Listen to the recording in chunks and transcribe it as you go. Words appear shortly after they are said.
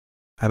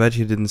I bet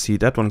you didn't see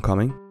that one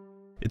coming.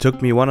 It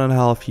took me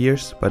 1.5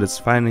 years, but it's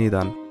finally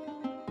done.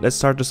 Let's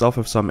start this off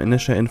with some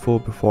initial info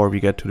before we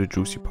get to the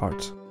juicy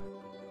parts.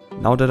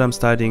 Now that I'm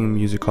studying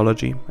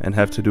musicology and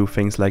have to do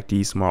things like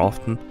these more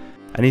often,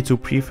 I need to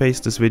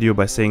preface this video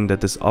by saying that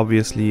this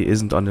obviously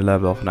isn't on the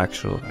level of an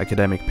actual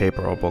academic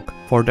paper or book.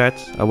 For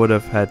that, I would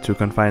have had to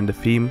confine the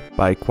theme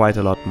by quite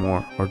a lot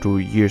more or do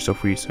years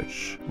of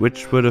research,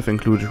 which would have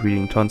included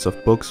reading tons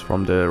of books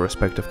from the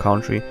respective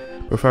country,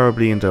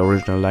 preferably in the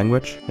original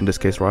language, in this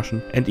case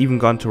Russian, and even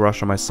gone to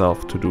Russia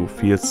myself to do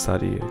field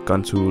study,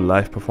 gone to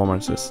live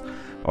performances,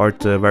 or at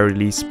the very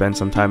least spend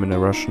some time in a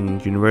Russian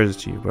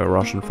university where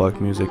Russian folk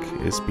music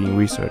is being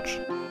researched.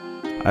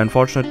 I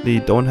unfortunately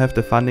don't have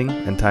the funding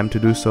and time to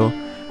do so,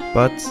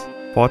 but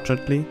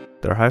fortunately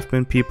there have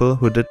been people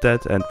who did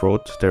that and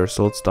wrote their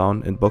results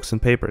down in books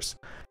and papers.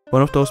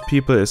 One of those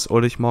people is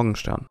Ulrich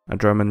Morgenstern, a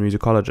German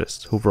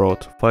musicologist who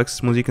wrote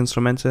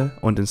Volksmusikinstrumente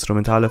und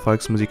instrumentale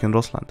Volksmusik in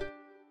Russland,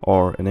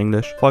 or in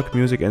English, Folk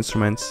Music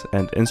Instruments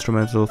and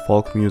Instrumental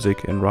Folk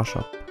Music in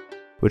Russia,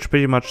 which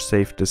pretty much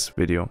saved this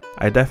video.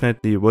 I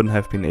definitely wouldn't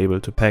have been able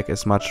to pack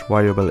as much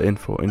valuable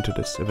info into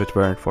this if it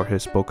weren't for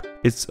his book.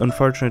 It's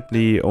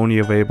unfortunately only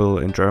available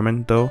in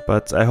German though,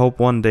 but I hope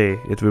one day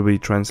it will be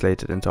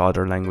translated into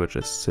other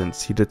languages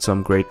since he did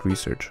some great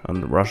research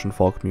on Russian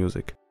folk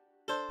music.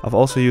 I've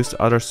also used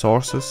other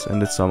sources and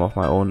did some of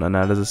my own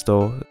analysis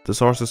though, the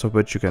sources of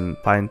which you can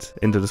find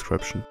in the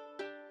description.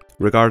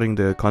 Regarding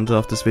the content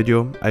of this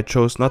video, I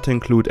chose not to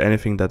include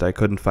anything that I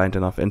couldn't find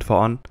enough info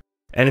on,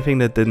 anything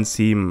that didn't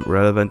seem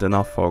relevant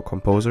enough for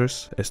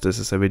composers, as this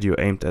is a video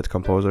aimed at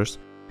composers,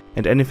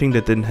 and anything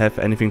that didn't have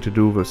anything to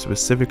do with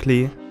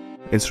specifically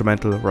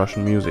instrumental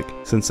Russian music,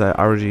 since I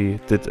already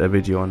did a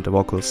video on the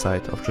vocal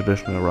side of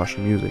traditional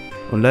Russian music,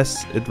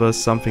 unless it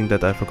was something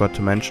that I forgot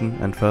to mention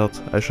and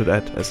felt I should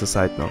add as a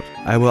side note.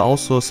 I will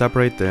also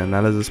separate the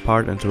analysis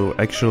part into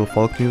actual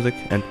folk music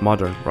and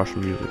modern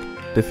Russian music.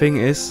 The thing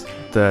is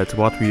that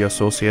what we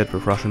associate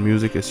with Russian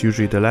music is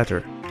usually the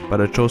latter,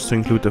 but I chose to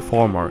include the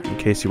former in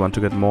case you want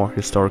to get more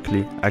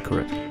historically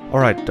accurate.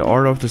 Alright, the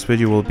order of this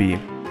video will be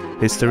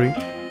history,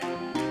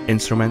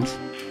 instruments,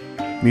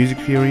 music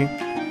theory,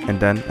 and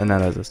then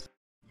analysis.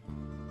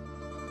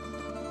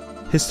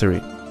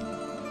 History.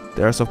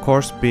 There has of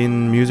course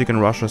been music in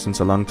Russia since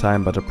a long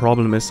time, but the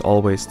problem is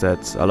always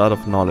that a lot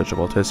of knowledge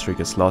about history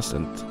gets lost,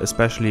 and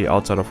especially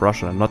outside of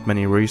Russia, not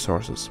many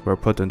resources were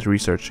put into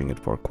researching it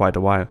for quite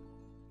a while.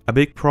 A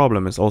big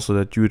problem is also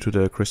that due to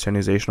the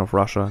Christianization of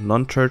Russia,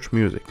 non-church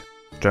music,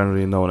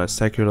 generally known as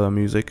secular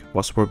music,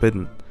 was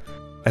forbidden.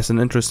 As an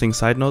interesting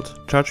side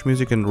note, church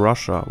music in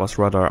Russia was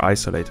rather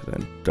isolated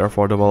and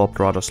therefore developed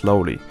rather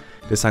slowly.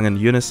 They sang in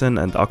unison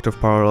and octave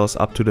parallels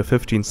up to the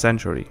 15th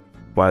century,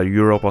 while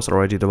Europe was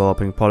already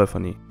developing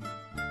polyphony.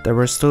 There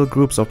were still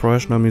groups of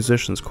professional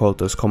musicians called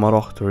the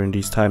Skomoroch during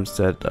these times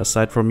that,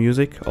 aside from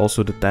music,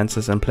 also did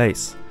dances and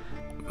plays.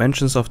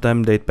 Mentions of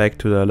them date back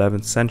to the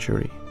 11th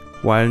century.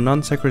 While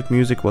non-sacred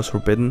music was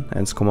forbidden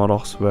and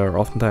Skomorochs were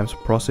oftentimes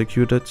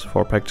prosecuted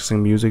for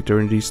practicing music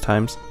during these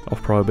times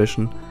of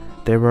prohibition,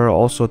 they were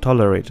also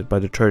tolerated by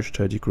the church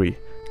to a degree,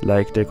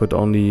 like they could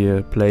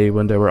only play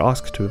when they were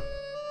asked to.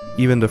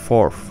 Even the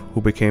fourth, who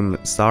became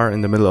star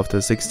in the middle of the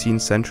 16th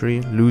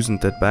century,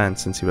 loosened that ban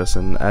since he was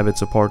an avid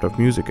supporter of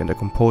music and a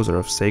composer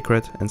of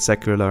sacred and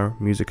secular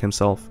music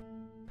himself.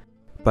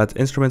 But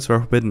instruments were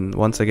forbidden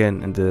once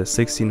again in the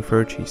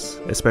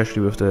 1630s,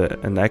 especially with the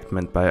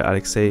enactment by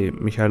Alexei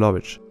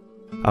Mikhailovich,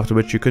 after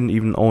which you couldn't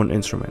even own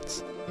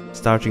instruments.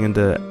 Starting in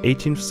the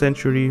 18th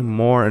century,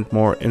 more and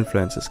more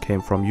influences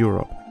came from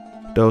Europe,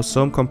 though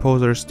some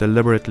composers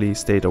deliberately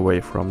stayed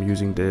away from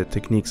using the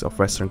techniques of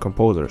Western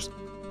composers,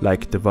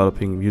 like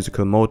developing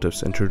musical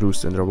motifs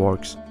introduced in their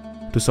works,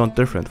 to sound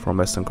different from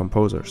Western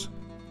composers.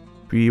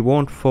 We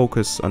won't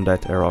focus on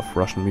that era of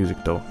Russian music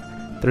though.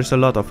 There's a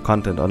lot of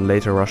content on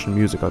later Russian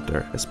music out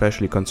there,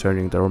 especially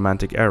concerning the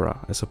Romantic era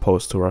as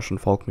opposed to Russian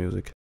folk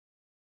music.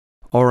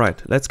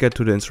 Alright, let's get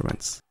to the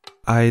instruments.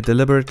 I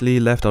deliberately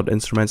left out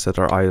instruments that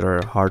are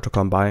either hard to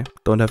come by,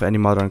 don't have any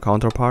modern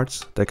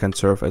counterparts that can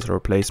serve as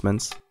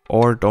replacements,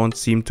 or don't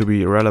seem to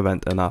be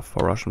relevant enough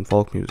for Russian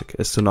folk music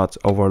as to not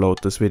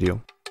overload this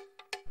video.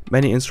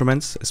 Many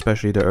instruments,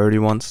 especially the early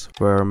ones,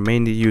 were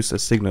mainly used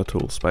as signal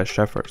tools by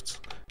shepherds,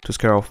 to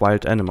scare off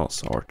wild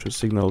animals or to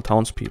signal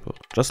townspeople,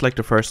 just like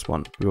the first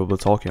one we will be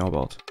talking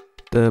about.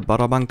 The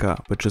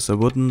barabanka, which is a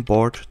wooden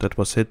board that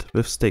was hit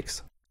with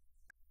sticks.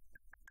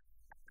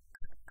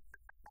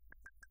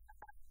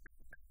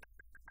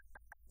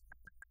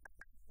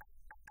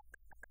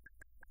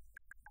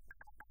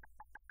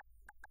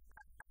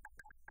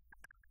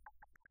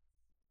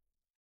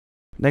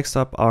 Next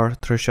up are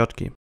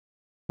treshotki,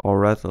 or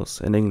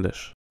rattles in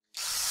English.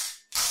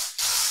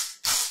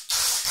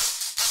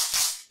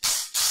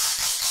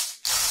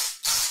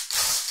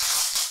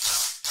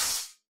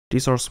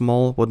 These are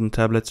small wooden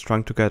tablets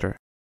strung together.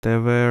 They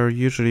were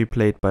usually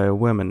played by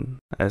women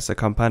as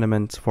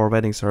accompaniment for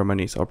wedding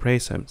ceremonies or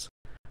praise hymns.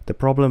 The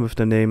problem with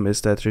the name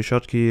is that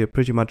treshotki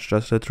pretty much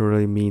just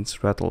literally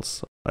means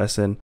rattles, as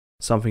in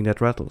something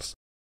that rattles.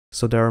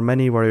 So there are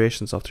many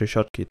variations of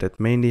trishotki that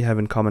mainly have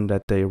in common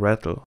that they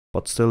rattle,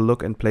 but still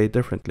look and play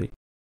differently.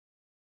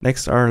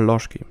 Next are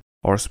lożki,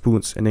 or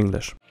spoons in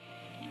English.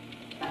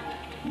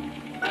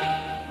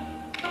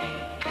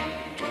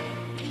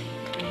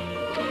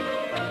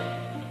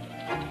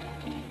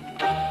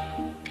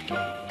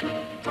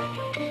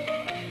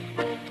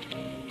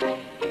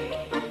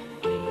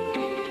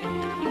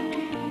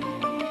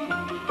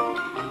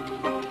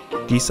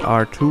 These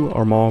are 2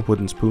 or more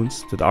wooden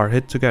spoons that are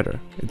hit together.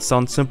 It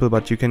sounds simple,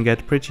 but you can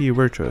get pretty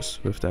virtuous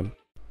with them.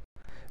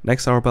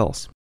 Next are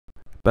bells.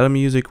 Bell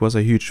music was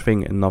a huge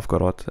thing in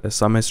Novgorod, as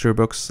some history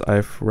books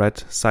I've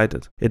read cite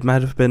it. It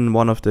might have been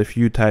one of the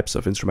few types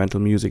of instrumental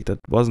music that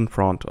wasn't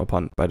frowned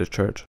upon by the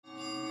church.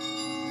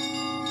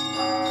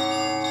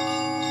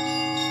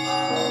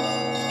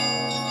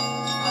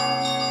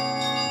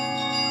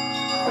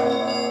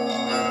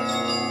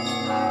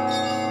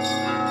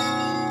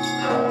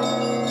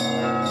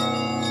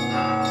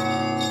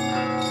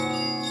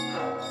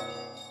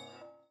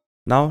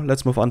 Now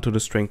let's move on to the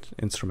stringed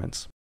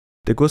instruments.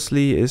 The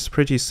gusli is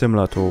pretty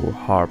similar to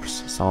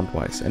harps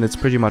sound-wise, and it's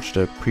pretty much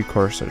the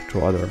precursor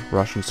to other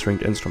Russian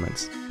stringed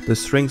instruments. The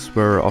strings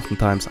were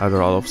oftentimes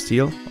either out of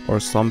steel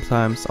or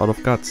sometimes out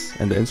of guts,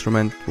 and the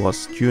instrument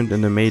was tuned in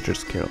the major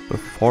scale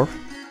with 4th,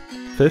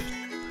 5th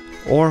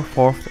or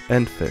 4th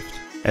and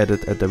 5th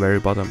added at the very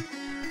bottom.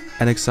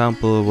 An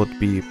example would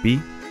be B,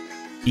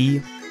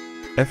 E,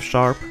 F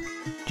sharp,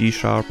 G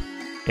sharp,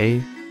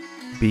 A,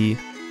 B,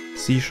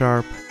 C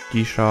sharp,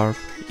 D sharp,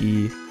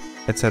 E,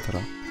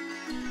 etc.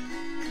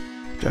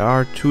 There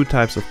are 2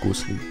 types of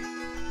gusli,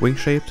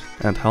 wing-shaped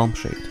and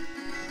helm-shaped.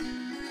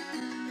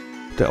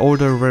 The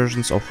older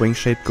versions of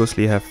wing-shaped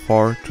gusli have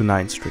 4 to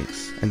 9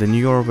 strings, and the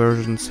newer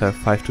versions have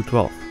 5 to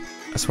 12.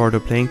 As for the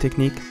playing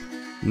technique,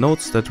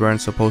 notes that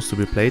weren't supposed to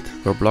be played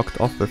were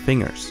blocked off with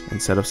fingers,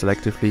 instead of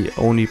selectively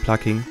only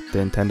plucking the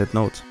intended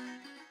note.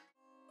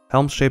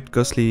 Helm-shaped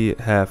gusli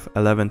have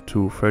 11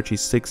 to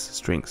 36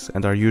 strings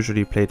and are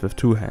usually played with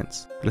 2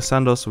 hands.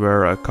 Glissandos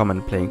were a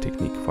common playing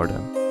technique for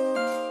them.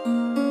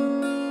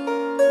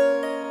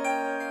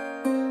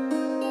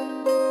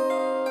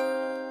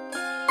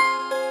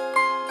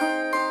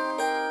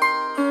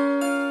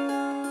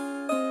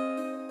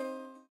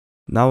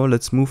 Now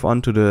let's move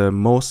on to the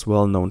most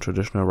well-known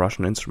traditional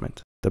Russian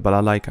instrument, the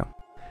balalaika.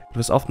 It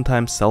was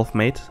oftentimes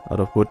self-made, out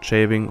of wood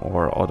shaving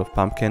or out of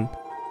pumpkin.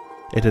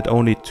 It had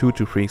only 2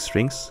 to 3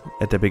 strings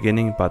at the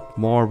beginning, but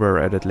more were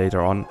added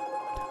later on.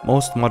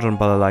 Most modern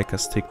balalaikas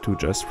stick to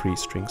just 3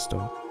 strings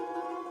though.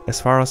 As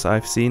far as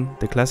I've seen,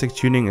 the classic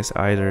tuning is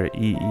either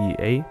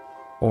EEA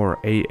or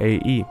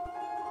AAE,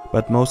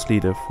 but mostly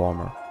the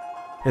former.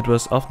 It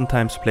was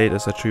oftentimes played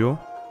as a trio,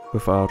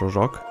 with a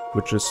rozhok,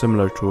 which is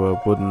similar to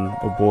a wooden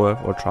oboe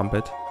or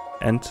trumpet,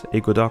 and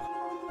a godok,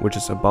 which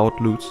is a bowed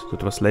lute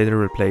that was later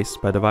replaced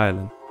by the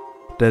violin.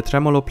 The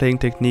tremolo playing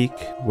technique,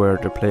 where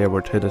the player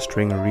would hit a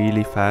string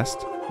really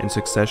fast in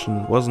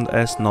succession, wasn't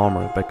as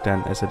normal back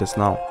then as it is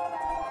now.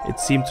 It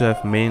seemed to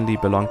have mainly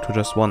belonged to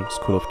just one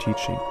school of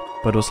teaching,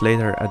 but was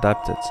later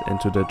adapted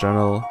into the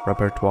general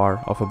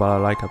repertoire of a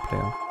balalaika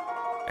player.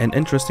 An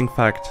interesting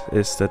fact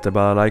is that the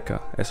balalaika,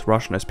 as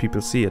Russian as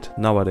people see it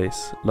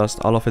nowadays,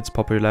 lost all of its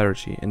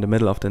popularity in the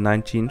middle of the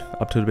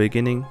 19th up to the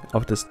beginning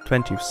of the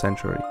 20th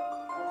century.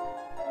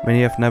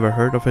 Many have never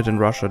heard of it in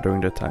Russia during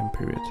that time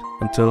period,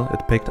 until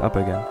it picked up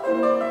again.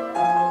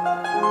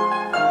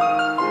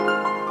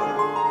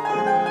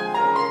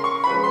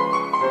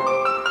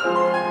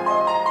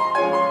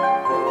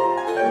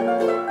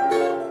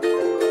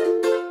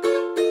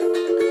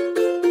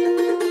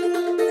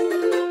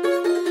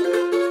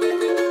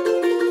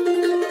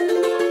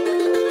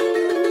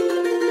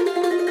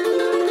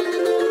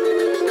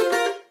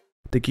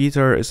 The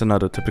guitar is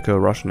another typical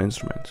Russian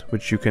instrument,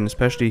 which you can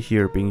especially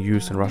hear being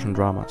used in Russian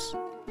dramas.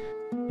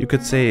 You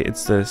could say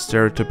it's the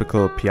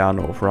stereotypical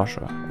piano of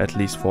Russia, at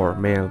least for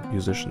male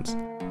musicians.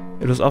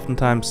 It was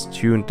oftentimes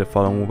tuned the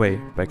following way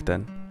back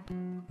then: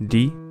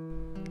 D,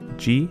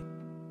 G,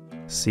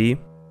 C,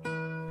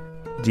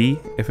 D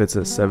if it's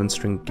a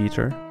 7-string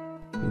guitar,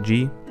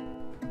 G,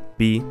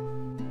 B,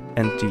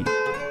 and D.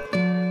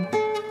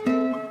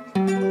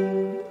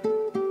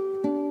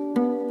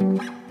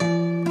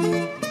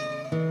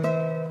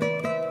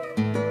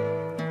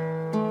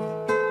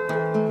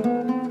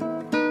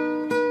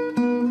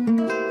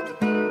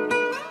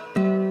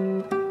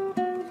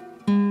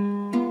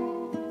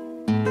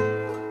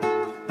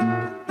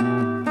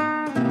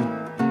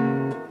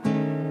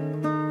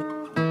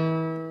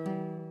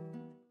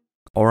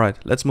 Alright,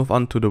 let's move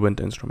on to the wind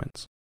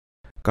instruments.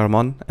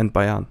 Garmon and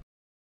bayan.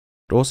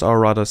 Those are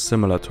rather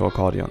similar to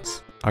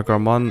accordions. A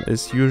garmon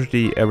is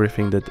usually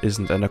everything that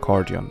isn't an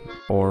accordion,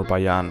 or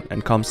bayan,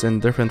 and comes in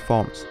different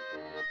forms.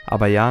 A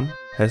bayan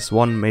has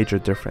one major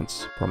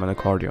difference from an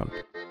accordion: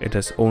 it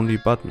has only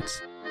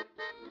buttons.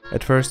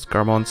 At first,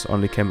 garmons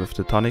only came with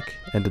the tonic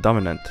and the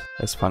dominant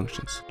as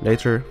functions,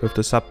 later with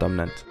the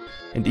subdominant,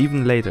 and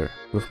even later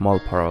with moll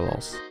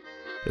parallels.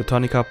 The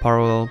Tonic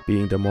Parallel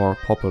being the more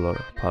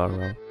popular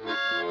parallel.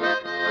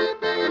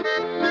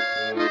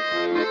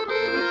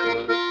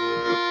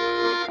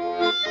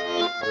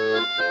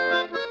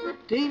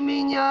 Ты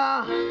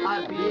меня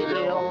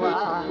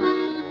обидела,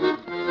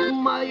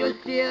 мое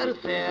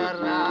сердце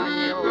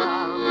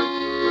ранило,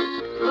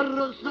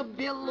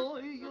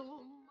 разбилою.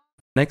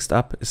 Next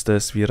up is the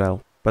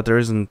Svirel, but there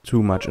isn't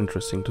too much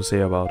interesting to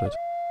say about it.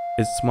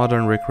 Its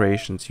modern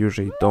recreations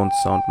usually don't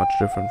sound much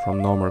different from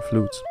normal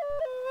flutes.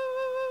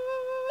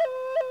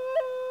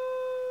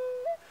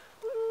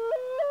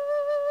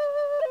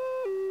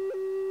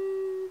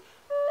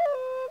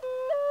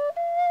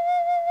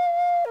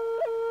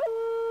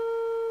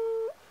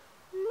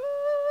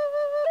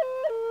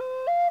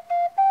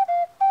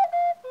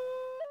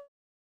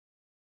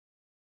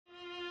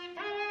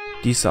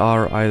 These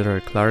are either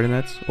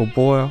clarinet,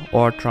 oboe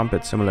or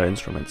trumpet similar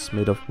instruments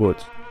made of wood,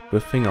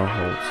 with finger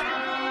holes.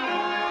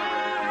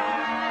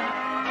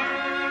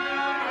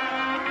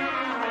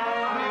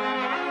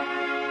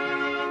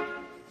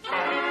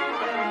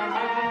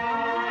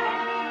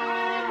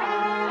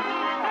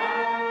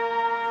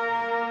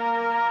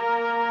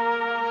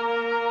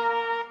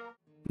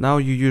 Now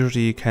you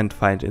usually can't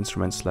find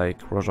instruments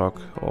like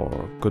rozhok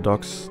or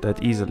godoks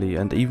that easily,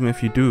 and even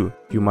if you do,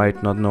 you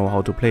might not know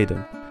how to play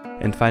them.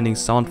 And finding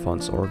sound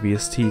fonts or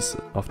VSTs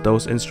of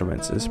those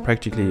instruments is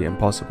practically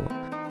impossible.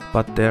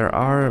 But there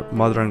are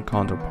modern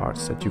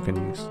counterparts that you can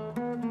use.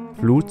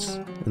 Flutes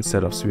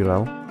instead of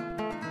Svirel,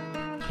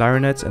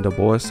 clarinets and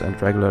oboes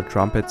and regular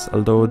trumpets,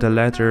 although the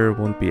latter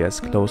won't be as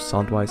close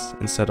sound-wise,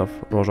 instead of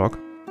rozhok,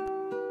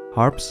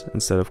 harps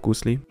instead of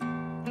gusli,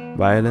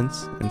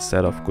 violins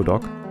instead of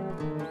godok,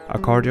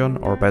 accordion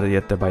or better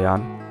yet the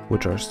bayan,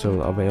 which are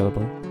still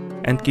available,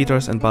 and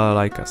guitars and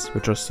balalaikas,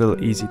 which are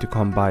still easy to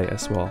come by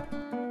as well.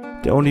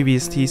 The only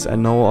VSTs I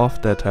know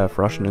of that have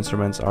Russian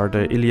instruments are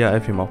the Ilya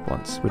Efimov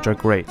ones, which are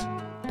great.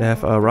 They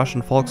have a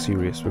Russian folk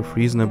series with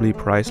reasonably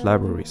priced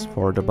libraries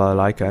for the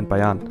balalaika and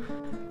bayan.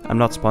 I'm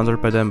not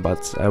sponsored by them,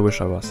 but I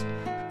wish I was.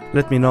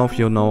 Let me know if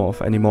you know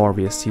of any more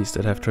VSTs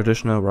that have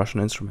traditional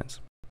Russian instruments.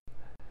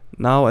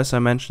 Now, as I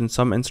mentioned,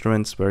 some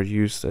instruments were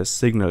used as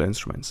signal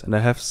instruments, and I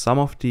have some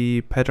of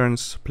the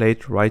patterns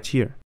played right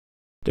here.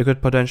 They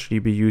could potentially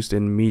be used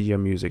in media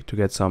music to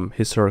get some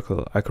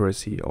historical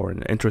accuracy or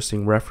an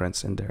interesting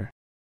reference in there.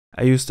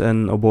 I used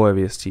an oboe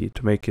VST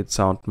to make it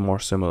sound more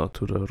similar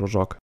to the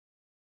rozhok.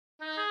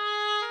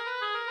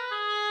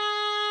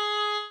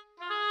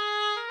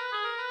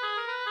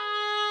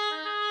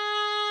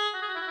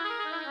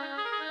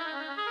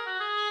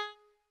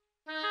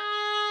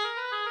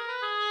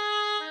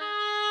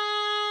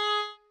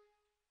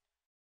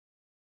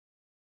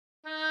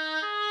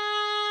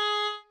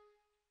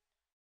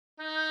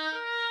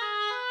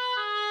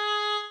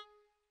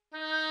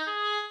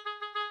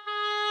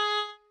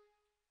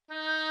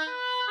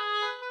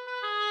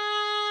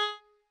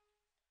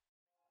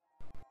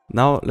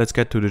 Now let's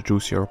get to the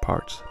juicier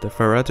part, the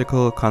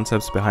theoretical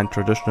concepts behind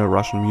traditional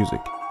Russian music.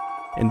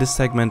 In this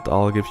segment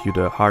I'll give you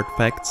the hard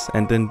facts,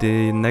 and in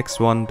the next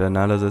one, the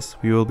analysis,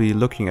 we will be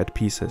looking at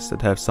pieces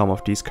that have some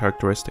of these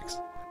characteristics.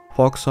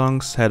 Folk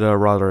songs had a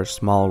rather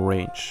small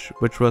range,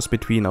 which was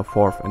between a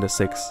fourth and a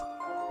sixth.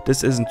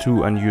 This isn't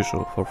too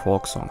unusual for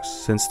folk songs,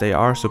 since they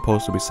are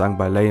supposed to be sung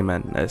by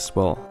laymen as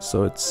well,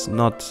 so it's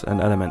not an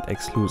element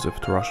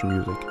exclusive to Russian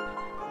music.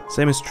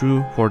 Same is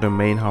true for the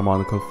main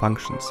harmonical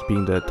functions,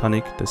 being the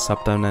tonic, the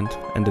subdominant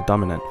and the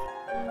dominant.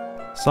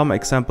 Some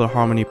example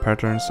harmony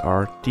patterns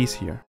are these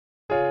here.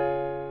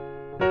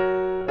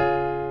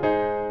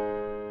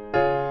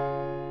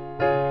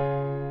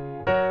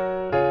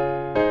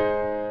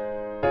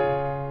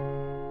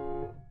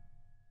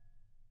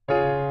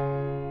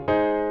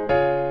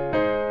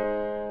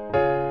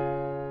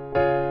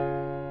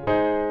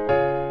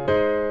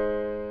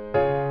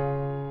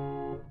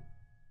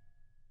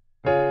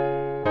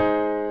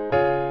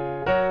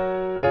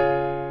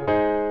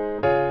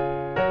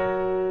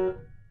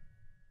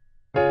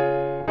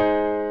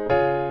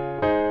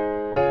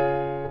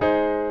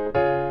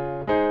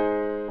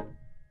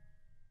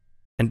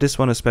 And this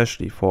one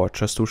especially for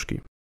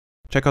chastushki.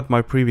 Check out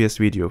my previous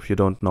video if you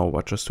don't know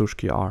what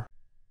chastushki are.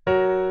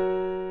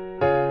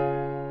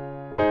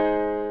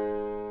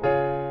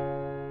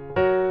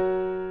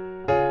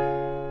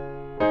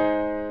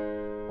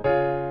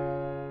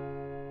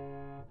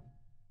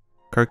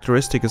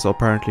 Characteristic is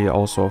apparently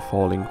also a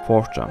falling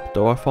fourth jump,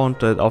 though I found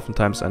that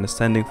oftentimes an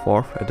ascending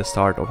fourth at the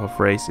start of a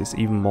phrase is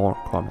even more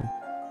common.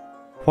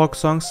 Folk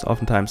songs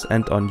oftentimes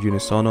end on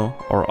unisono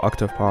or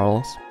octave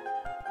parallels.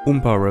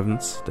 Umpa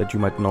rhythms, that you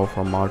might know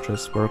from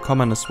marches, were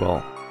common as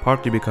well,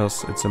 partly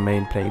because it's a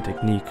main playing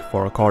technique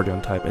for accordion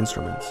type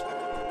instruments.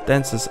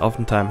 Dances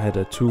oftentimes had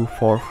a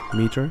 2/4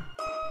 meter.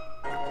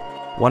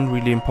 One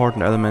really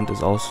important element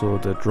is also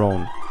the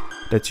drone.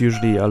 That's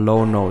usually a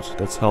low note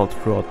that's held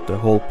throughout the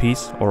whole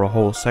piece or a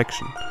whole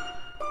section.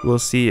 We'll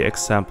see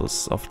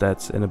examples of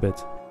that in a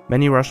bit.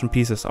 Many Russian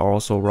pieces are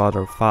also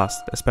rather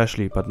fast,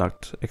 especially but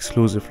not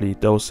exclusively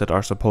those that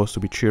are supposed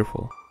to be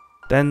cheerful.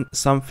 Then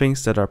some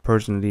things that I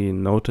personally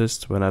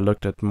noticed when I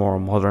looked at more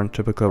modern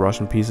typical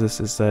Russian pieces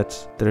is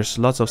that there's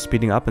lots of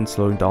speeding up and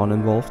slowing down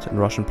involved in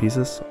Russian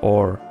pieces,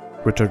 or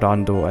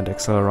ritardando and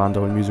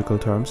accelerando in musical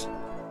terms.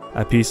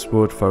 A piece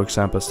would, for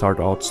example, start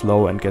out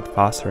slow and get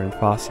faster and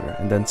faster,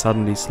 and then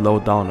suddenly slow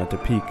down at the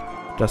peak,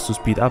 just to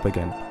speed up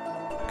again.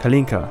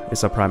 Kalinka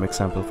is a prime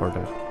example for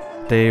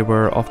that. They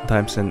were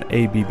oftentimes in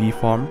ABB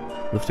form,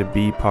 with the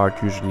B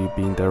part usually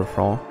being the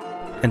refrain,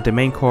 and the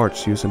main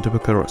chords used in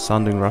typical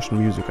sounding Russian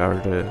music are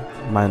the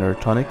minor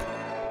tonic,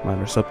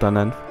 minor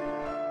subdominant,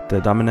 the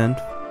dominant,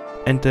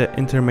 and the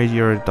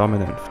intermediary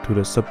dominant to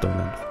the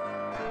subdominant.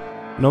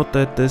 Note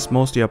that this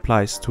mostly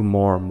applies to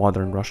more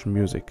modern Russian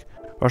music.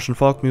 Russian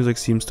folk music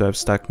seems to have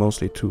stuck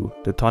mostly to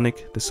the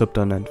tonic, the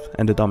subdominant,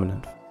 and the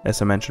dominant,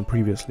 as I mentioned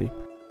previously.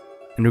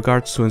 In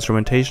regards to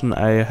instrumentation,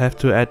 I have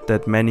to add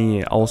that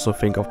many also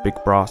think of big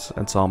brass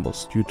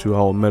ensembles due to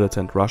how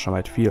militant Russia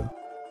might feel,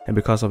 and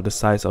because of the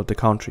size of the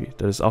country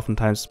that is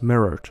oftentimes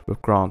mirrored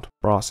with ground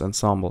brass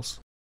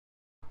ensembles.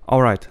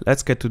 Alright,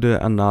 let's get to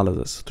the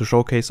analysis to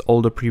showcase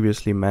all the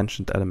previously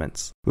mentioned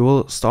elements. We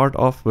will start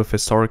off with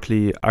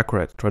historically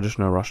accurate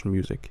traditional Russian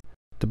music.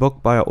 The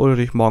book by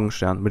Ulrich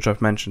Morgenstern, which I've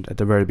mentioned at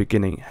the very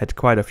beginning, had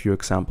quite a few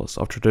examples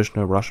of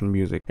traditional Russian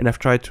music, and I've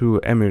tried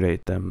to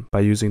emulate them by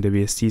using the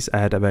VSTs I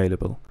had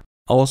available.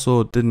 I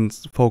also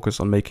didn't focus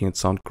on making it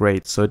sound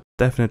great, so it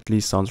definitely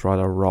sounds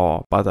rather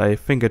raw, but I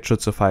think it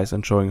should suffice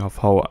in showing off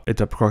how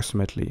it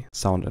approximately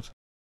sounded.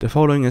 The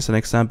following is an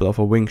example of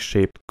a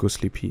wing-shaped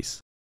gusli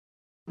piece.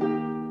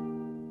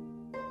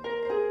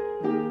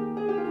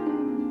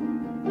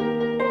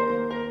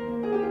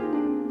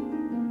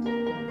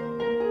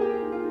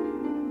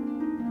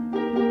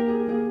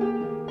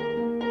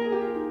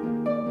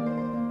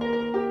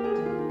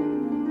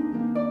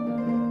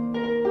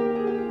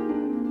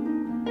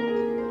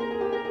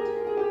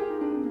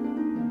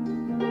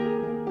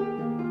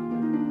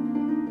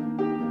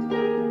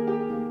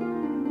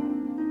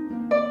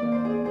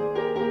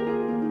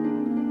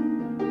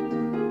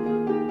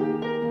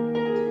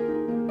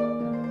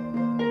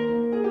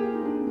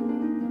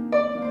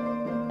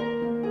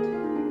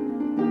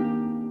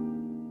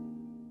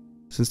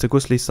 Since the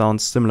gusli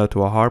sounds similar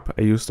to a harp,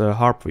 I used a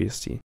harp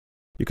VST.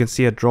 You can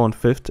see a drawn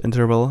fifth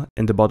interval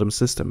in the bottom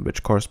system,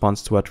 which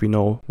corresponds to what we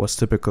know was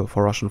typical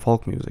for Russian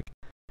folk music.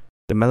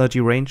 The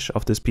melody range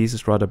of this piece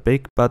is rather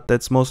big, but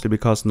that's mostly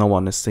because no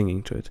one is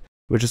singing to it,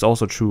 which is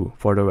also true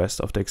for the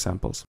rest of the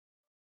examples.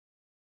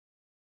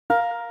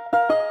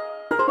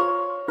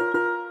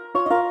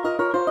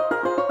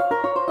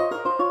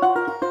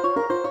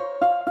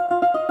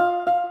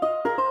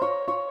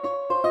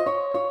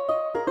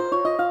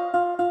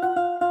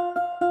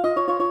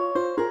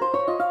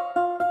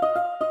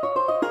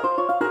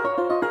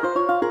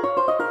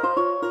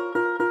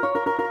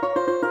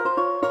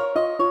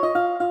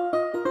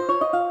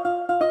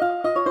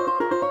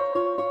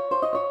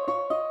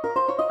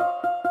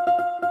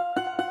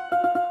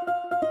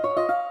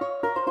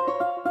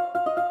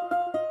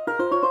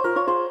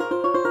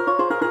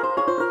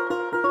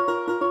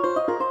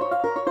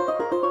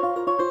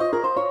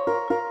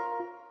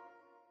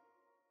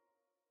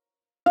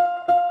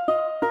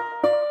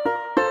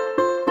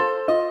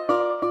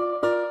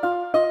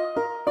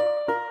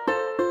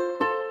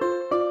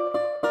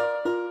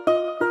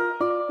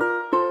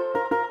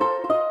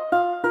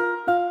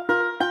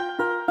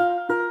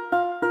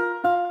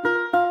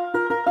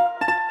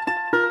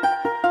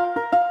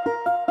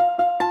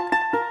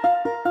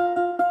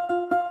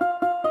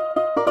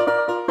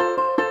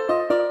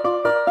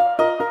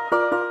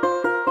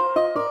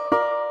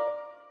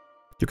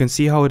 You can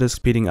see how it is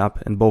speeding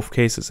up in both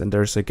cases, and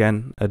there's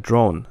again a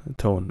drone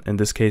tone, in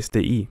this case the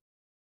E.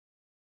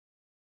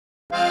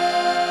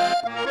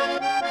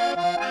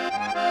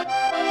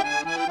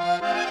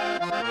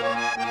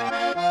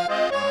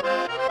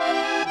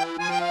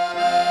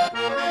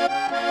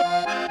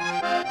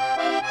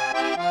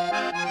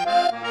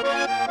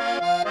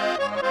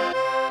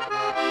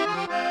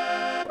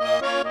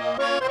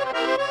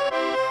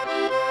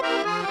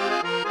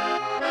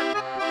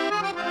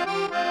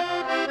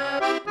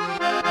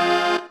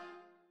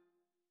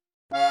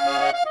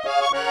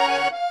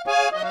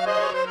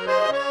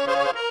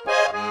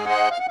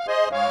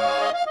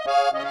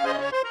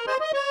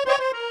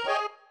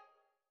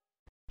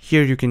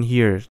 Here you can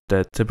hear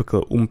the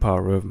typical umpa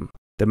rhythm.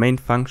 The main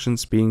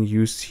functions being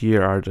used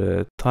here are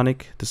the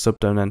tonic, the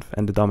subdominant,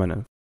 and the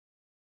dominant.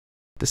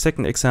 The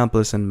second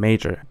example is in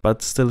major,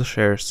 but still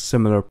shares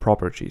similar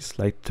properties,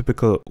 like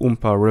typical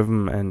umpa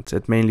rhythm, and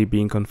it mainly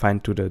being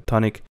confined to the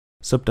tonic,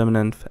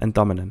 subdominant, and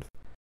dominant.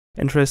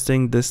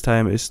 Interesting this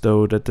time is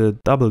though that the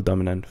double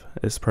dominant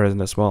is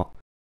present as well.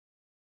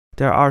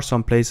 There are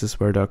some places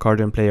where the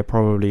accordion player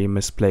probably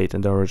misplayed in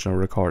the original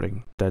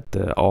recording that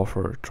the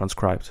author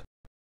transcribed.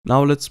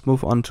 Now let's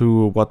move on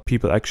to what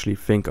people actually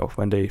think of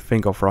when they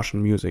think of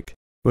Russian music.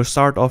 We'll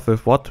start off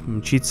with what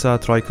Mchica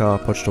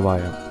Troika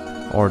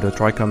Pochtovaya, or the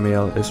troika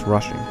mail is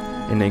rushing,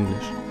 in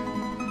English.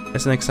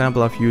 As an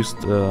example, I've used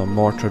a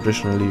more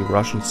traditionally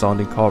Russian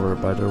sounding cover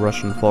by the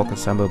Russian folk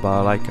ensemble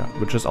Balalaika,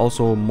 which is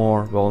also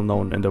more well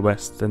known in the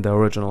West than the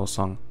original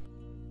song.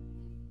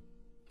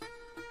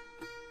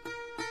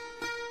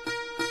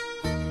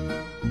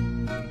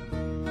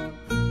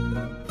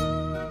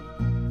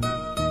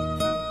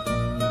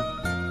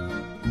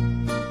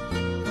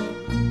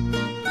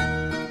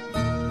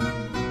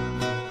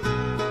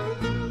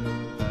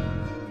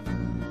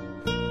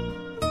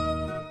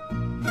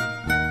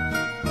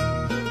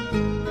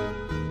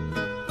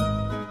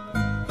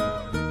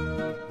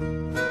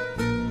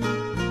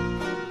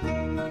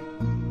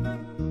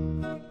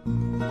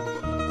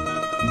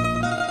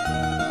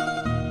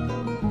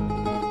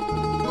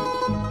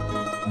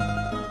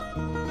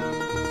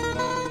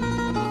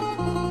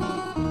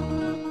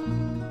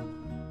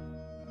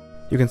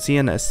 You can see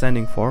an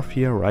ascending fourth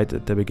here right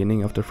at the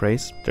beginning of the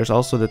phrase. There's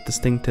also the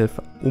distinctive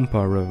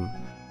umpa rhythm.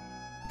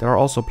 There are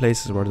also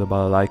places where the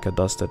balalaika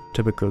does the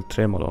typical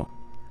tremolo.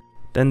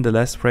 Then the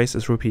last phrase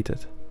is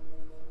repeated.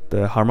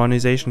 The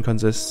harmonization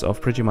consists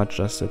of pretty much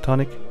just the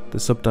tonic, the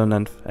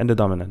subdominant and the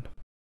dominant.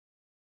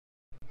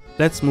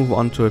 Let's move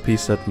on to a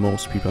piece that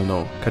most people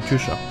know,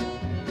 Katyusha.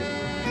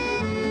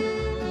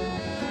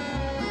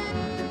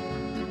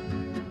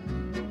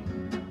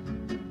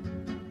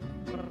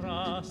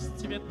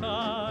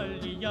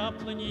 Расцветали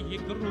яблони и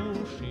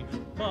груши,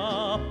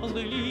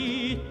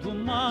 поплыли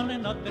туманы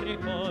над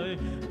рекой.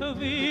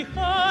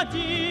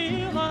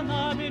 Выходила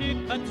на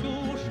берег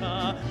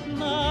Катюша,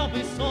 на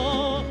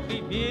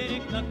высокий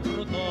берег, на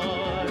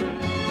крутой.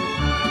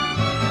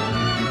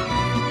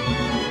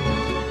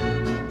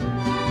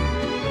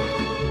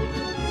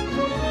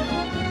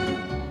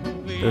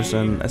 There's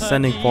an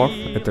ascending fourth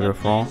at the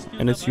refrain,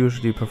 and it's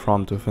usually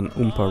performed with an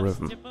umpa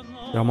rhythm.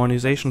 The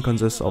harmonization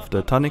consists of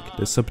the tonic,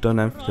 the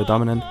subdominant, the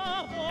dominant,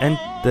 and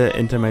the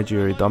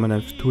intermediary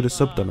dominant to the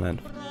subdominant.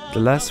 The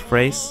last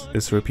phrase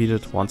is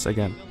repeated once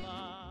again.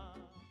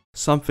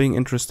 Something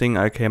interesting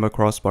I came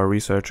across by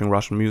researching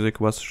Russian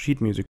music was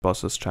Sheet Music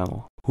Boss's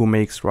channel, who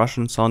makes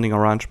Russian sounding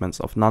arrangements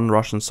of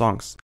non-Russian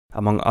songs,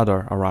 among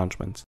other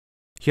arrangements.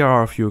 Here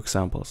are a few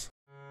examples.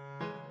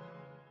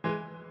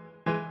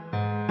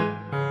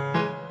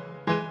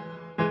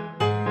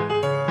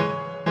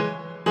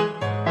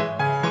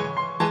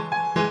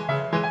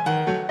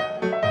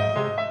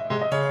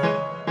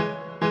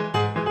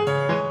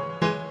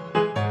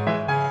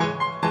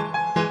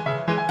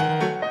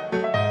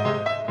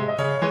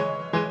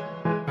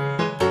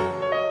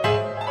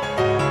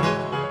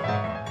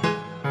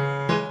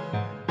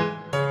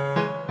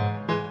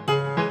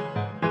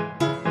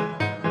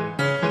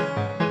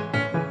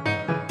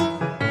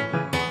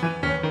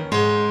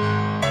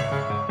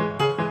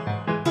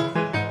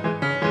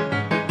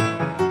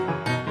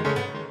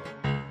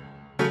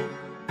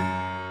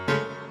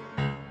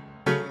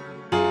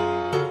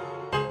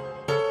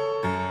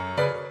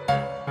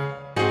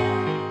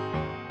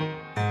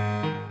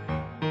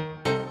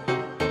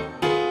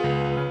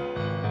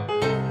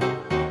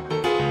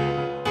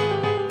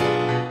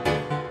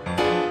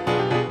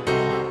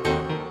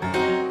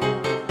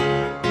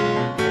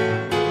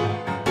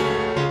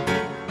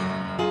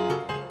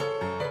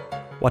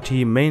 What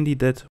he mainly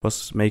did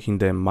was making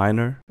them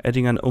minor,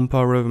 adding an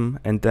umpa rhythm,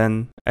 and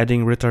then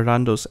adding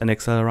ritardandos and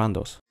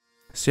accelerandos.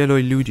 Cielo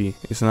y Luigi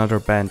is another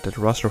band that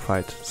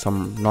Russified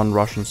some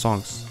non-Russian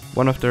songs.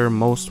 One of their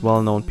most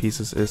well-known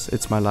pieces is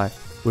It's My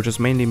Life, which is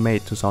mainly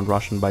made to sound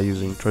Russian by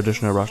using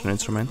traditional Russian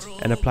instruments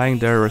and applying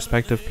their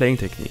respective playing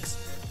techniques,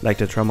 like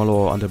the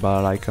tremolo on the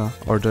balalaika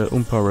or the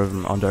umpa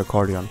rhythm on the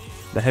accordion.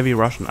 The heavy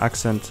Russian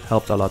accent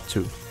helped a lot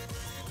too.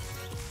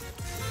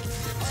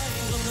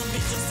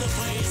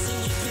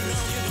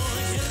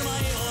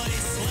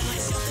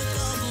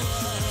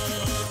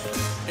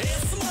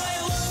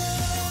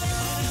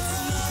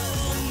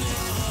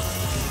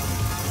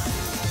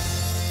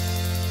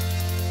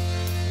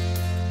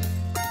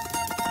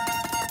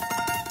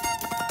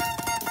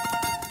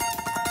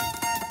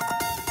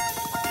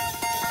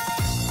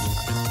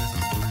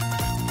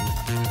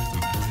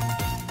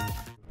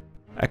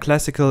 A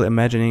classical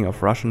imagining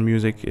of Russian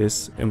music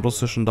is Im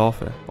russischen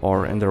Dorfe,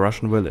 or In the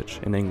Russian Village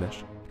in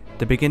English.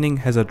 The beginning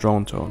has a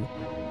drone tone.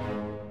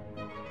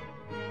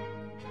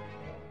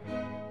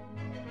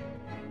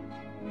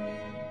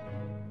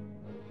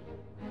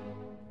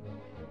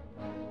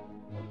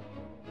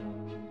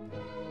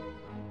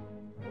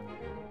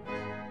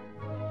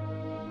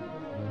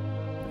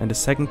 And the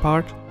second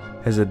part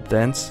has a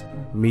dance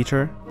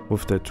meter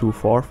with the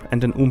 2/4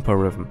 and an umpa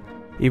rhythm,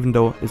 even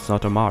though it's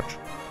not a march.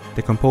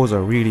 The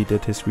composer really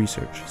did his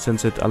research,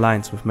 since it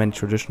aligns with many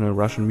traditional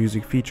Russian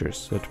music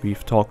features that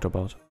we've talked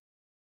about.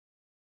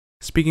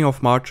 Speaking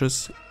of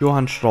marches,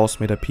 Johann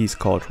Strauss made a piece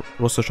called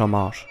Russischer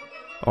Marsch,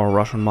 or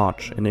Russian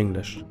March in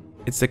English.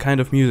 It's the kind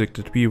of music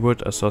that we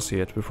would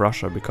associate with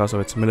Russia because of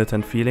its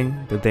militant feeling,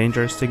 the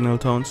danger signal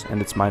tones, and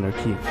its minor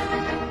key.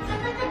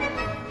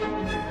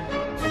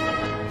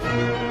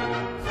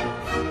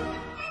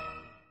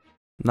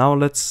 Now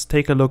let's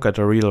take a look at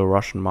a real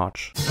Russian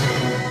march.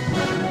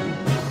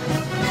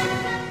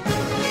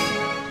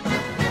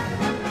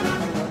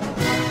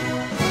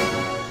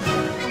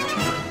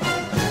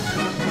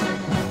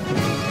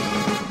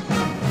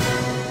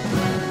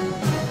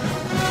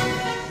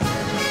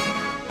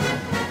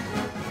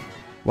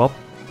 Well,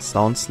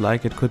 sounds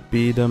like it could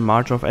be the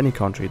march of any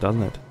country,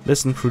 doesn't it?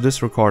 Listen through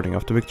this recording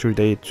of the Victory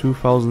Day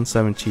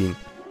 2017,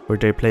 where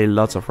they play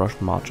lots of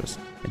Russian marches,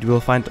 and you will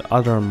find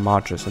other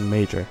marches in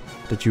major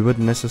that you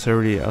wouldn't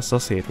necessarily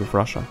associate with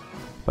Russia.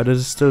 But it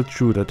is still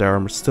true that there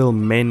are still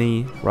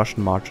many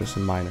Russian marches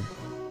in minor.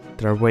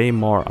 They are way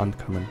more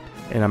uncommon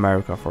in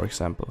America, for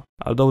example,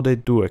 although they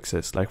do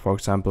exist, like for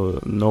example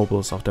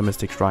Nobles of the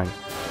Mystic Shrine.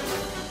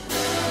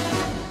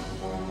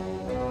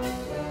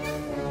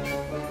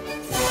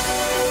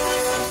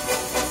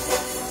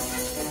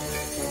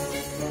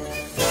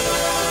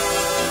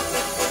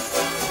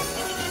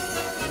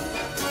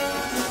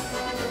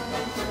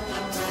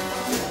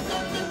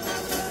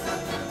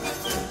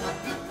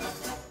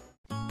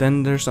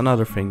 Then there's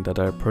another thing that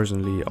I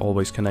personally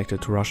always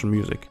connected to Russian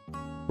music.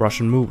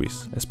 Russian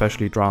movies,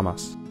 especially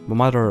dramas. My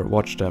mother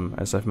watched them,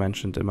 as I've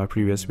mentioned in my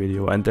previous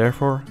video, and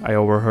therefore I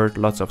overheard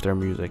lots of their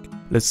music.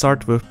 Let's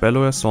start with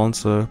Белое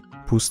солнце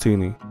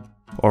пустыни,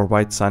 or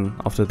White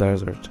Sun of the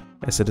Desert,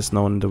 as it is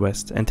known in the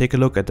West, and take a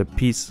look at the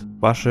piece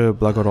Ваше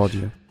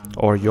благородие,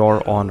 or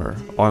Your Honor,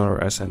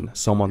 honor as in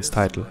someone's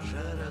title.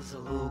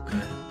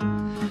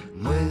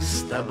 Мы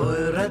с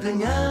тобой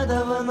родня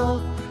давно,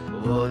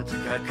 вот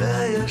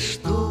какая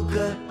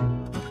штука.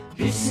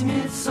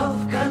 Письмецо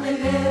в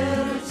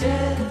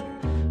конверте,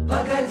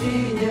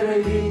 погоди, не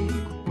рви.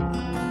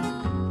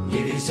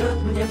 Не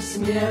везет мне в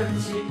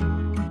смерти,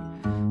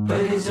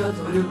 повезет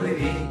в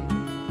любви.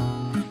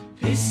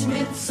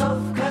 Письмецо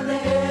в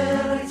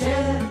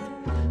конверте,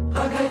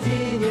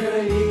 погоди, не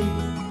рви.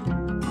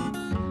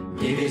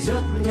 Не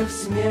везет мне в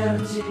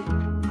смерти,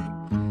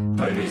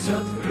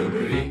 повезет в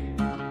любви.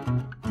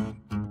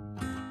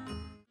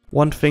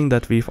 One thing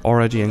that we've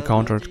already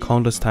encountered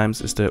countless times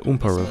is the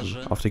umpa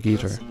rhythm of the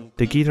guitar.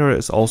 The guitar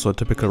is also a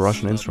typical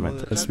Russian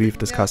instrument, as we've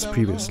discussed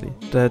previously.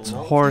 That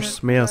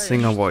hoarse male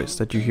singer voice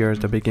that you hear at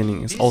the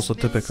beginning is also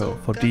typical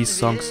for these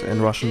songs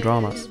in Russian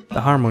dramas.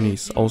 The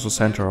harmonies also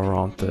center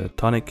around the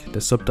tonic,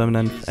 the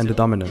subdominant and the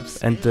dominant,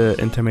 and the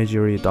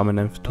intermediary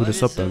dominant to the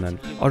subdominant.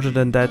 Other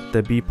than that,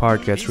 the B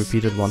part gets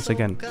repeated once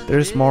again. There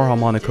is more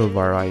harmonical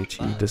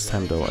variety this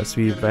time though, as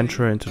we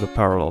venture into the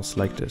parallels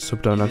like the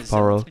subdominant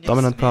parallel,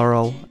 dominant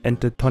parallel, and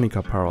the tonic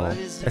parallel,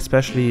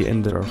 especially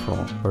in the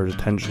refrain where the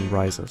tension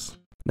rises.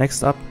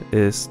 Next up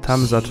is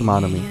Tam za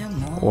tumanami,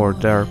 or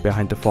There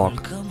Behind the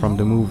Fog, from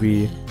the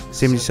movie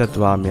 72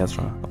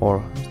 metra,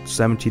 or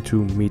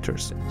 72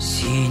 meters.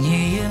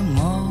 Синее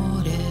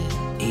море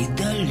и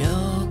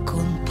далек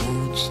он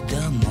путь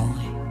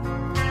домой.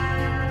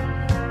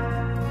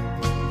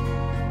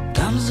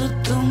 Там за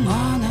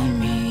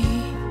туманами,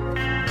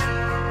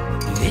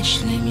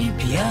 вечными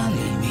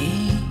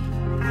пьяными.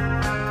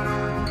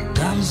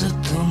 Там за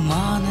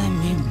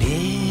туманами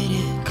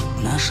берег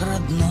наш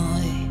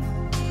родной.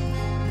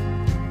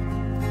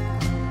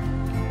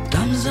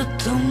 Там за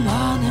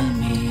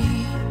туманами,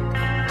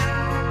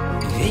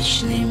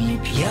 вечными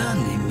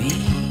пьяными.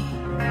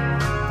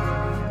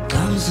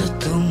 Там за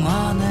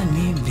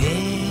туманами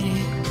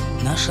берег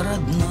наш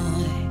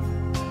родной.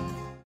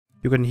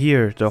 You can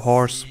hear the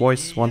hoarse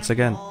voice once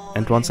again,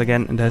 and once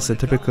again it has the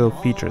typical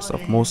features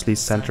of mostly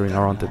centering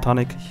around the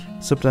tonic,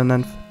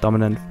 subdominant,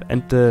 dominant,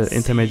 and the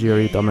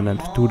intermediary dominant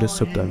to the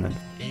subdominant,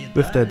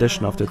 with the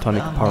addition of the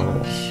tonic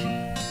parallel.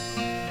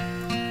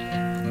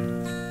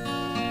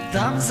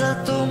 Там за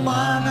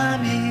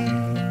туманами,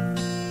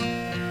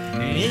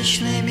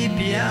 вечными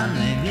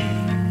пьяными.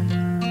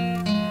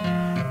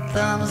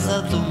 Там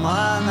за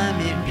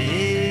туманами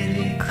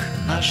берег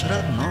наш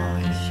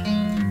родной.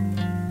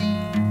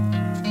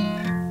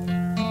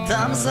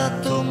 Там за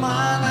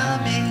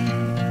туманами.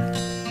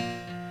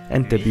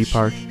 And the B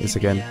part is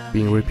again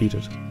being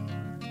repeated.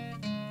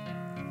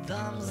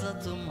 Там за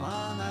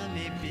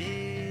туманами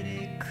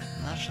берег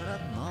наш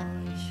родной.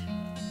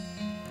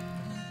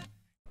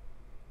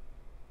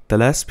 The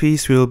last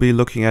piece we'll be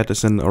looking at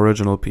is an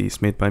original piece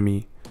made by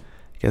me.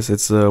 I guess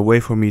it's a way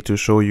for me to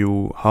show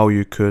you how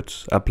you could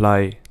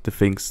apply the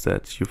things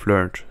that you've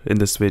learned in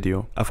this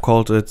video. I've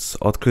called it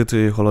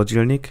Открытый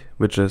холодильник,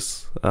 which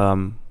is,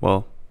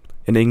 well,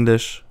 in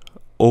English,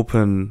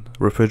 open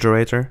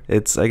refrigerator.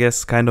 It's, I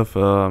guess, kind of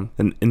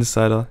an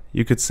insider,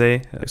 you could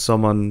say. If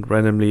someone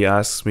randomly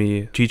asks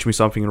me, teach me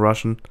something in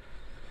Russian,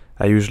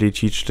 I usually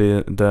teach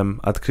them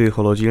Открытый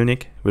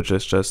холодильник, which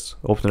is just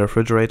open the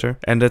refrigerator.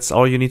 And that's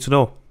all you need to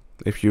know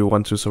if you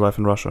want to survive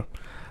in Russia.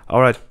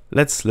 Alright,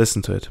 let's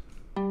listen to it.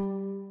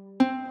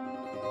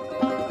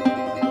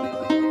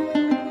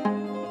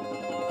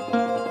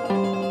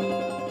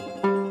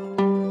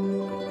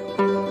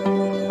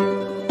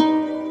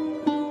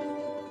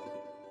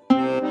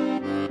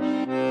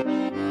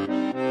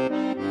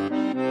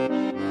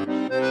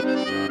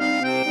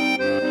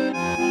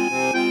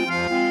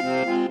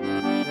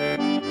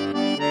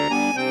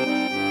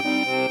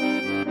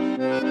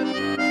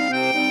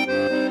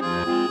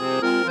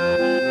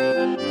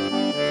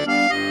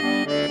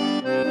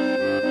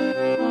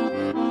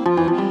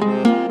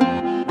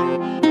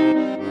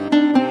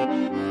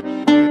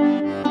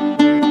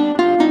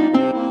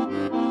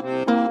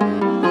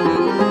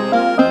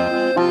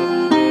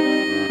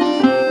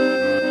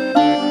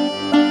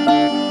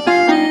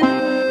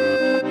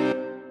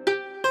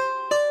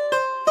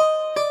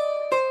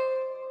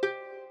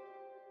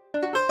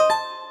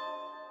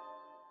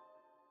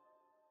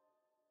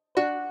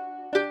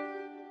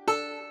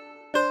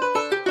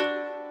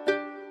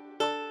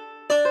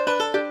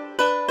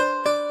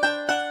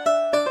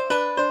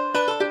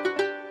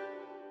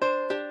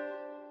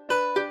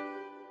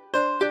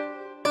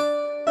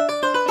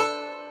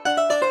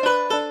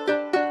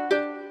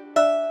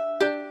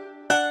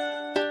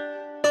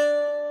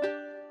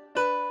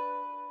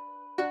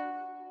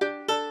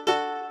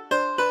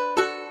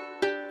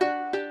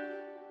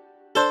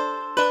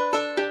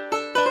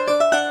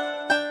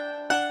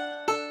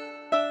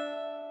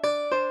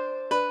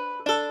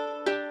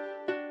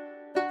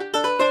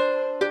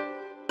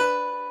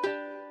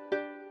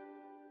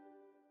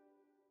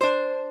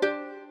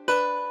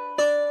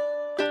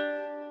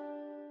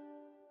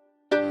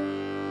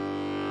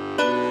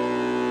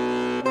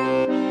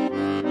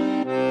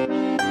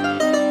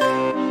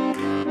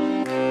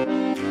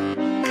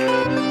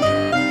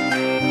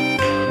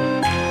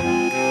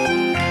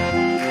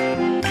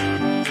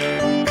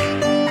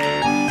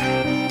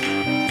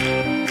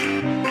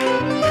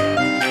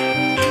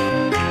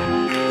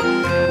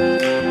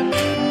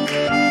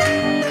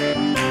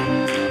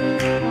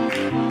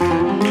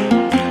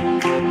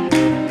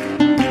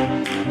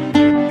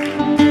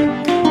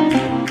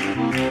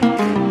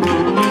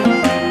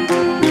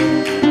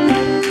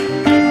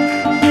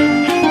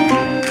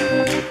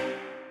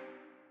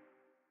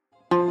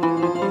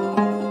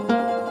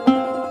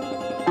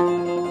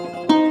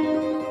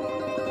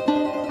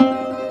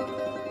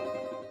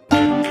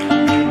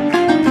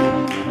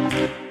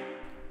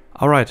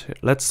 Alright,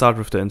 let's start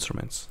with the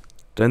instruments.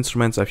 The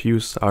instruments I've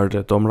used are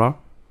the Domra,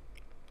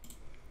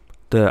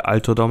 the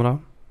Alto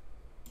Domra,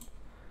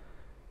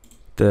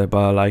 the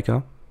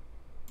Balalaika,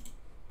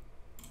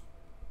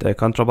 the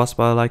Contrabass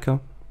Balalaika,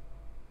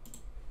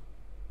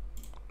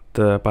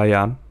 the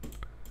Bayan.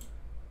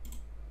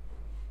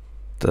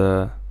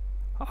 The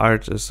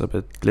art is a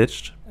bit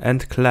glitched,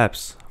 and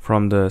claps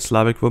from the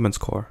Slavic Women's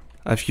Core.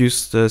 I've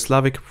used the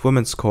Slavic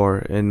Women's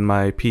Core in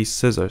my piece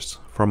Scissors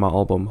from my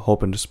album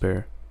Hope and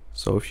Despair.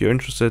 So if you're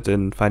interested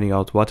in finding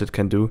out what it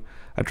can do,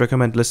 I'd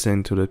recommend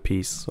listening to the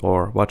piece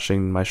or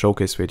watching my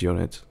showcase video on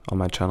it on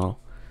my channel.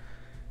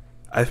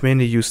 I've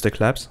mainly used the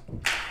claps,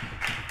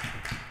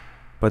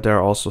 but there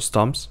are also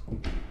stomps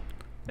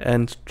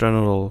and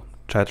general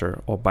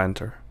chatter or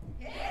banter.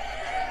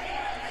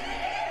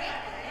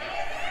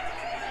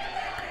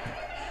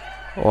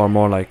 Or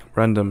more like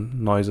random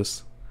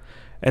noises.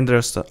 And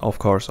there's of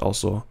course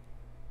also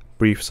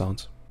brief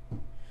sounds.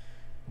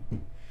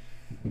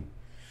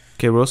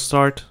 Okay, we'll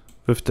start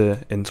with the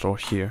intro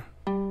here.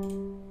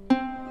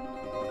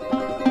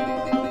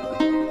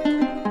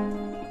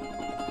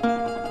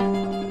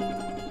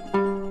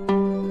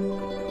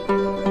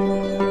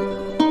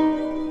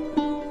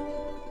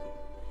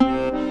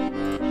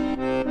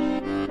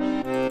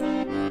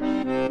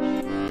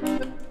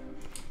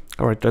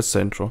 Alright, that's the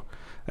intro.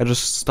 I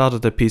just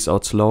started the piece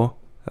out slow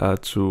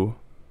to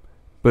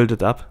build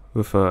it up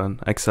with an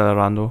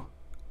accelerando,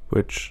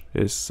 which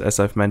is, as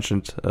I've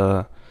mentioned,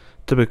 a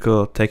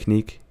typical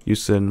technique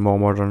used in more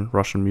modern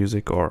Russian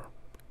music or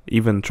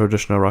even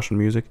traditional Russian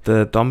music.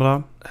 The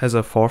Domra has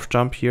a fourth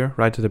jump here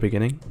right at the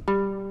beginning,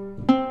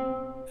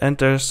 and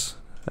there's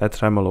a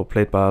tremolo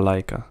played by a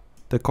Laika.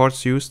 The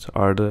chords used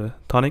are the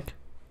tonic,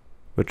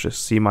 which is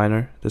C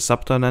minor, the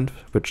subdominant,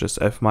 which is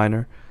F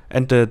minor,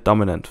 and the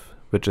dominant,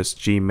 which is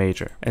G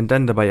major. And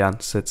then the bayan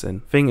sits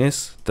in. Thing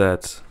is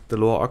that the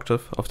lower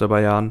octave of the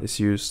bayan is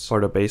used for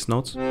the bass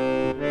notes.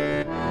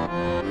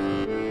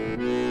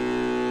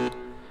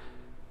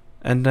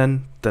 And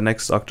then the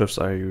next octaves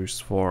are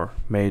used for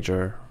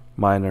major,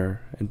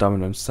 minor, and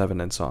dominant 7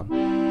 and so on.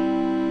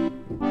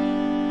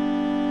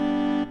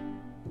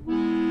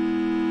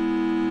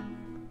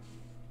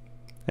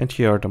 And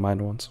here are the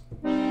minor ones.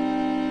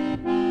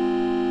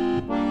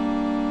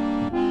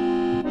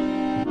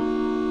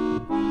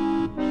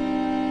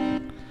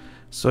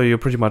 So you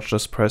pretty much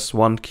just press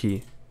one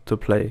key to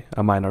play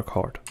a minor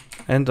chord.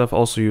 And I've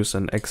also used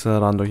an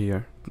accelerando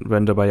here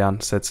when the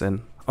bayan sets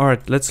in.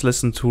 Alright, let's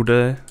listen to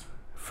the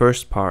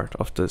first part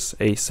of this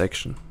A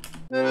section.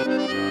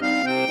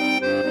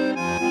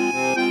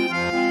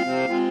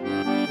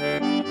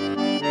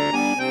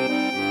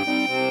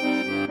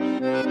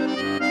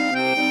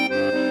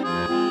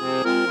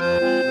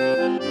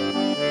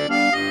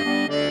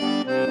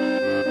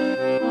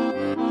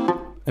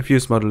 I've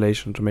used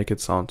modulation to make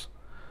it sound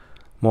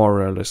more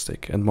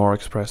realistic and more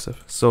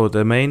expressive. So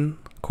the main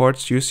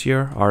chords used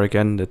here are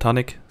again the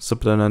tonic,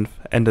 subdominant,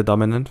 and the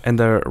dominant, and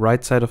the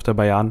right side of the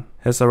bayan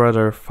has a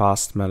rather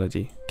fast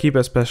melody. Keep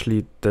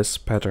especially this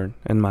pattern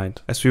in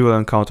mind, as we will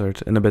encounter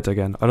it in a bit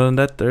again. Other than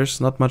that,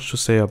 there's not much to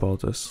say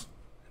about this.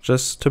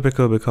 Just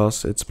typical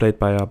because it's played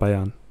by a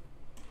bayan.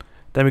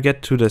 Then we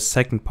get to the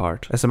second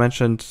part. As I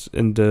mentioned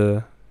in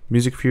the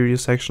music theory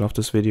section of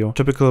this video,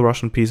 typical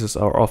Russian pieces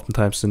are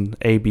oftentimes in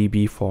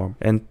ABB form,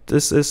 and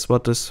this is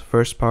what this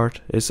first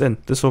part is in.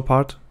 This whole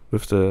part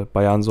with the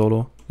bayan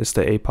solo is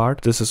the A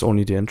part, this is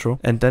only the intro,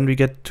 and then we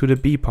get to the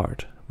B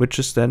part, which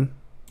is then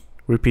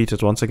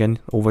repeated once again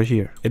over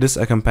here. It is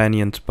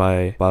accompanied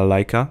by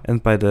balalaika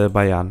and by the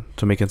bayan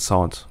to make it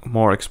sound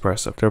more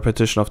expressive. The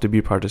repetition of the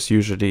B part is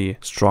usually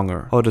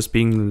stronger. How it is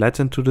being led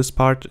into this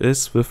part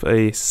is with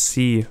a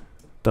C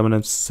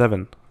dominant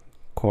 7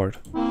 chord.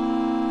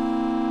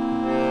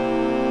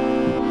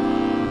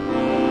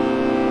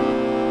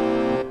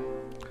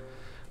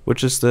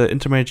 Which is the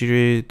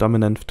intermediary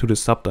dominant to the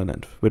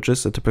subdominant, which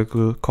is a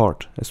typical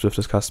chord, as we've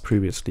discussed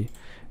previously.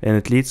 And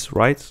it leads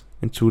right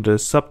into the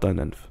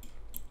subdominant,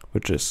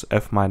 which is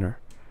F minor.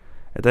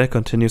 And then it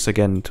continues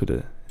again into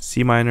the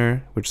C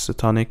minor, which is the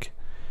tonic,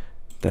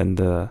 then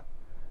the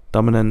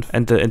dominant,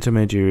 and the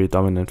intermediary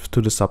dominant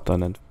to the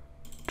subdominant,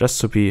 just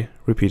to be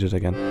repeated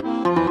again.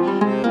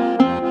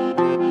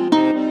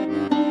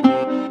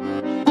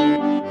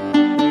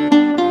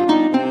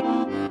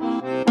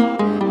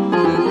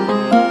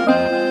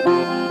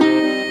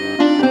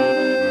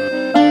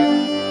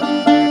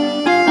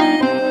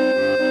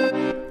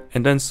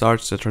 And then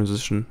starts the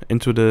transition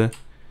into the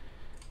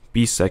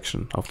B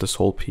section of this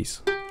whole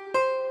piece.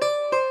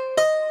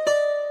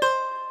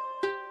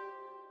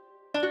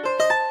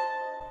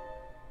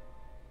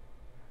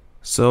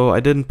 So I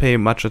didn't pay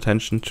much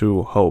attention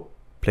to how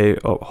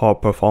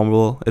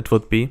performable it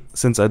would be,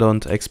 since I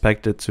don't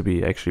expect it to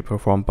be actually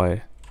performed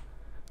by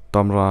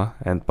Domra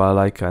and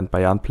balalaika and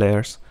bayan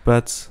players.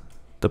 But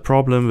the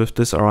problem with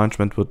this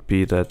arrangement would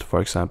be that,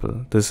 for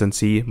example, this is in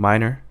C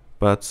minor,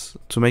 but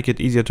to make it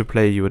easier to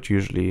play, you would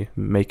usually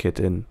make it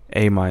in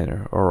A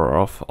minor, or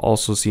I've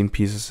also seen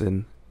pieces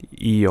in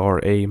E or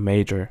A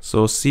major.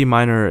 So C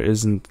minor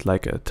isn't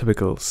like a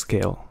typical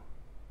scale.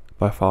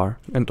 by far.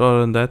 And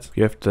other than that,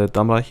 you have the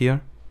Domra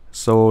here.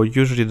 So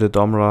usually the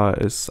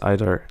Domra is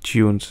either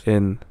tuned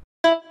in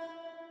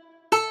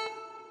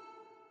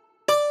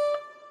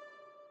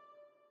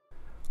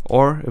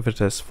or if it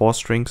has 4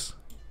 strings,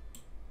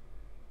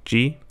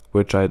 G,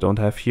 which I don't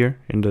have here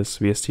in this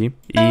VST,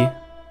 E,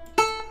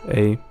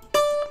 A,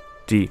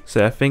 D.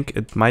 So I think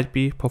it might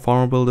be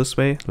performable this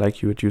way,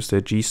 like you would use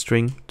the G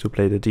string to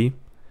play the D,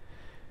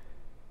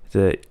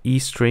 the E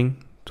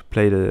string to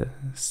play the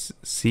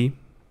C,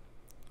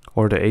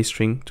 or the A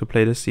string to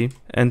play the C,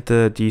 and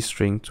the D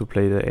string to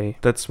play the A.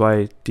 That's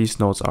why these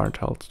notes aren't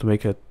held, to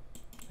make it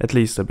at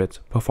least a bit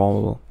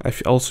performable.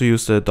 I've also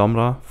used the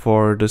Domra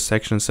for this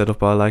section instead of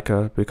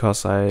balalaika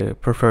because I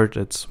preferred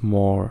its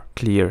more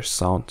clear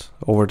sound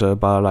over the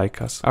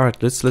balalaikas.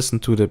 Alright, let's listen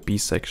to the B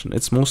section.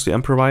 It's mostly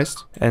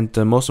improvised, and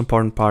the most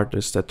important part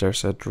is that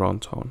there's a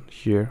drone tone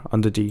here on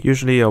the D.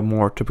 Usually a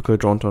more typical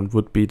drone tone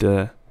would be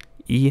the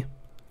E,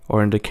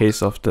 or in the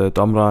case of the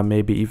Domra,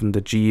 maybe even the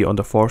G on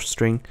the 4th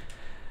string.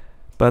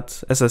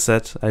 But as I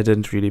said, I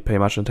didn't really pay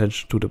much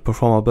attention to the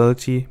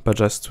performability, but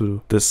just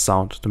to this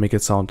sound, to make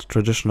it sound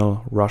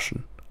traditional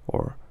Russian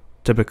or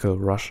typical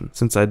Russian,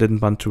 since I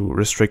didn't want to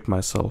restrict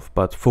myself,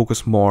 but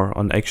focus more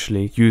on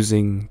actually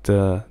using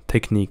the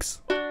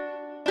techniques.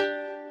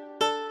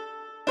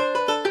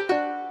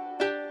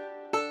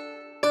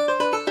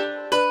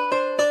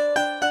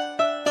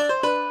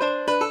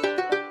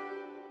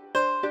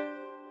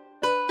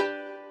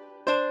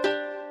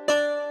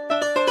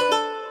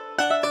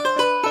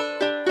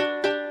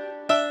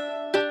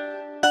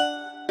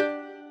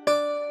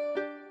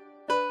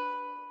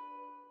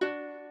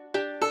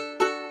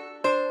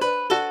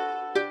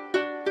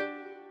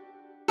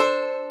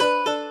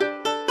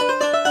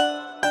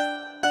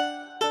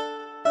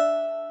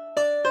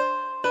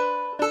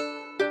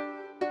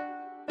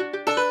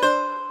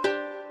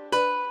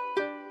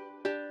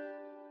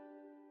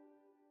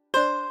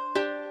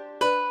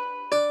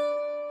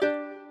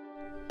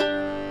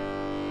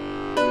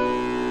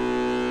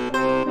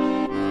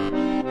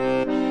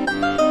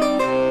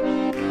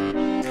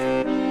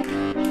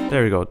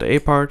 There we go, the A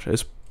part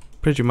is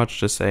pretty much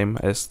the same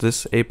as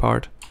this A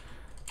part,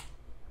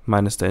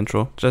 minus the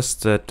intro,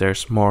 just that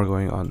there's more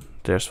going on.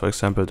 There's, for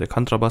example, the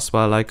contrabass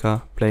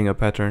balalaika playing a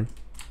pattern,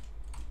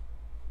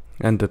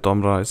 and the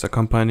Domra is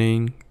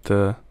accompanying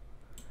the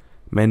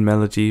main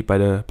melody by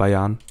the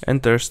bayan,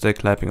 and there's the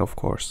clapping, of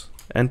course.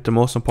 And the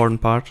most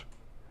important part,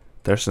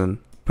 there's a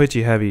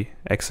pretty heavy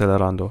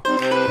accelerando.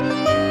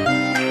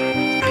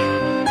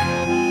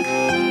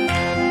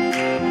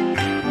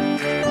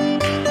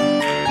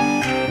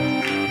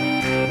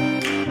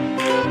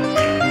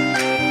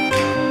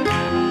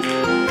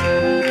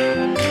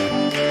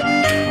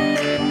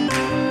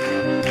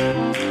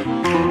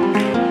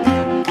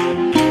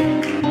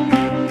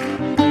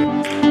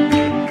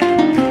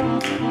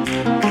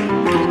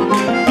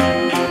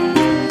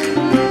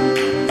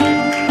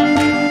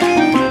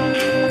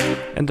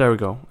 And there we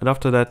go. And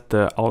after that,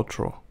 the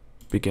outro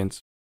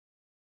begins.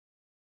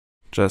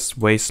 Just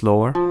way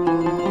slower.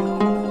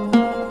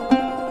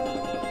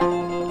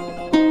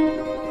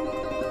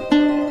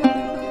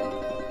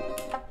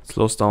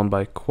 Slows down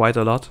by quite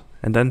a lot.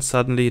 And then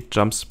suddenly it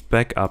jumps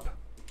back up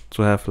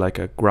to have like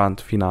a grand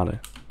finale.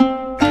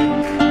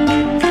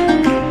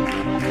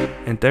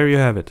 And there you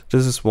have it.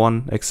 This is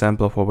one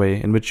example of a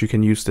way in which you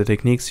can use the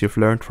techniques you've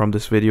learned from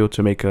this video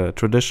to make a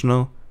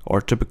traditional or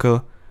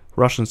typical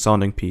Russian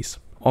sounding piece.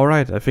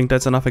 Alright, I think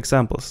that's enough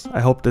examples. I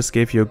hope this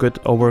gave you a good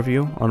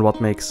overview on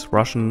what makes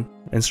Russian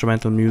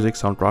instrumental music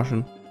sound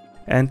Russian.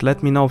 And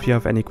let me know if you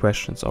have any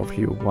questions or if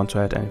you want to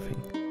add anything.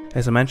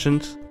 As I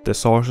mentioned, the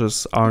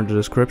sources are in the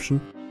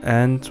description.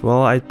 And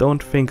well, I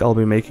don't think I'll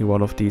be making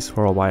one of these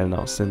for a while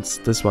now, since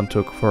this one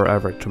took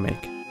forever to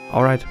make.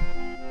 Alright,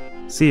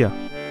 see ya!